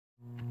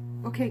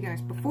Okay guys,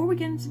 before we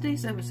get into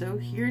today's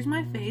episode, here's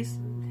my face.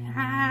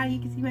 Ha, you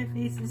can see my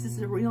face. This is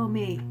the real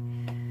me.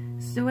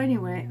 So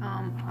anyway,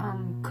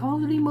 Call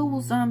of Duty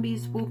Mobile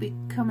Zombies will be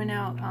coming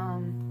out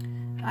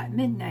at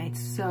midnight.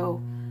 So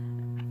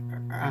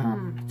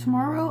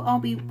tomorrow I'll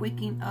be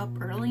waking up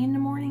early in the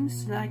morning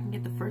so that I can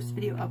get the first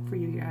video up for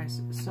you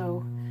guys.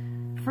 So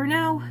for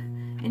now,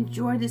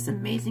 enjoy this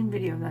amazing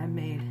video that I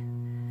made.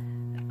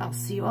 I'll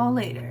see you all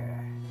later.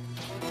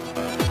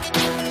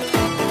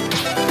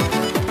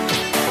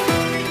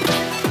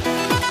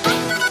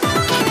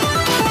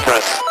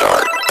 Press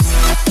start.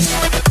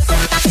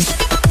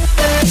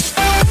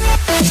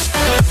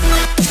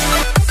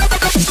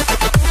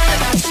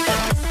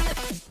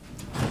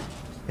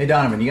 Hey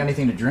Donovan, you got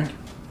anything to drink?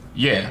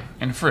 Yeah,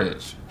 in the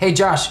fridge. Hey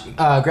Josh,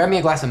 grab me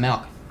a glass of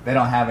milk. They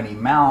don't have any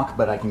milk,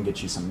 but I can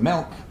get you some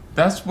milk.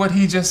 That's what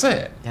he just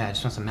said. Yeah, I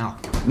just want some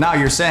milk. No,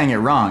 you're saying it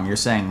wrong. You're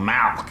saying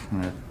milk,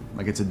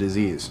 like it's a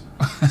disease.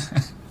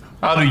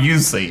 How do you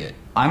say it?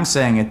 I'm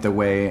saying it the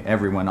way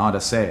everyone ought to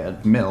say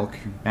it. Milk,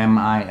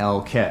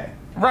 M-I-L-K.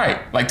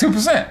 Right, like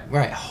 2%.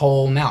 Right,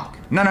 whole milk.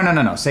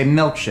 No. Say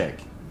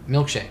milkshake.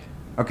 Milkshake.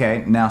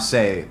 Okay, now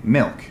say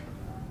milk.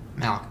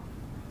 Milk.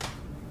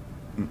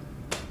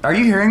 Are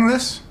you hearing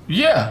this?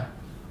 Yeah,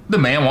 the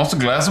man wants a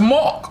glass of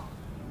milk.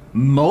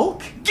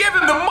 Milk? Give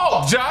him the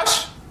milk,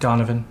 Josh!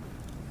 Donovan,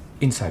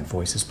 inside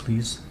voices,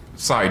 please.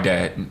 Sorry,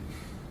 Dad.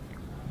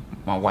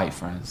 My white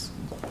friends.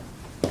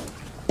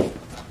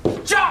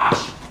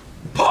 Josh!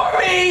 Pour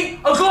me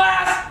a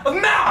glass of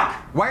milk!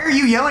 Why are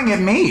you yelling at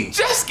me?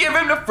 Just give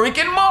him the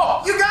freaking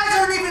milk! You guys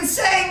aren't even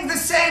saying the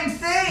same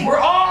thing! We're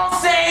all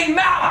saying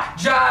milk,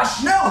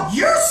 Josh! No,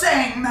 you're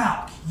saying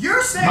milk!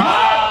 You're saying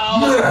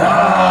Milk!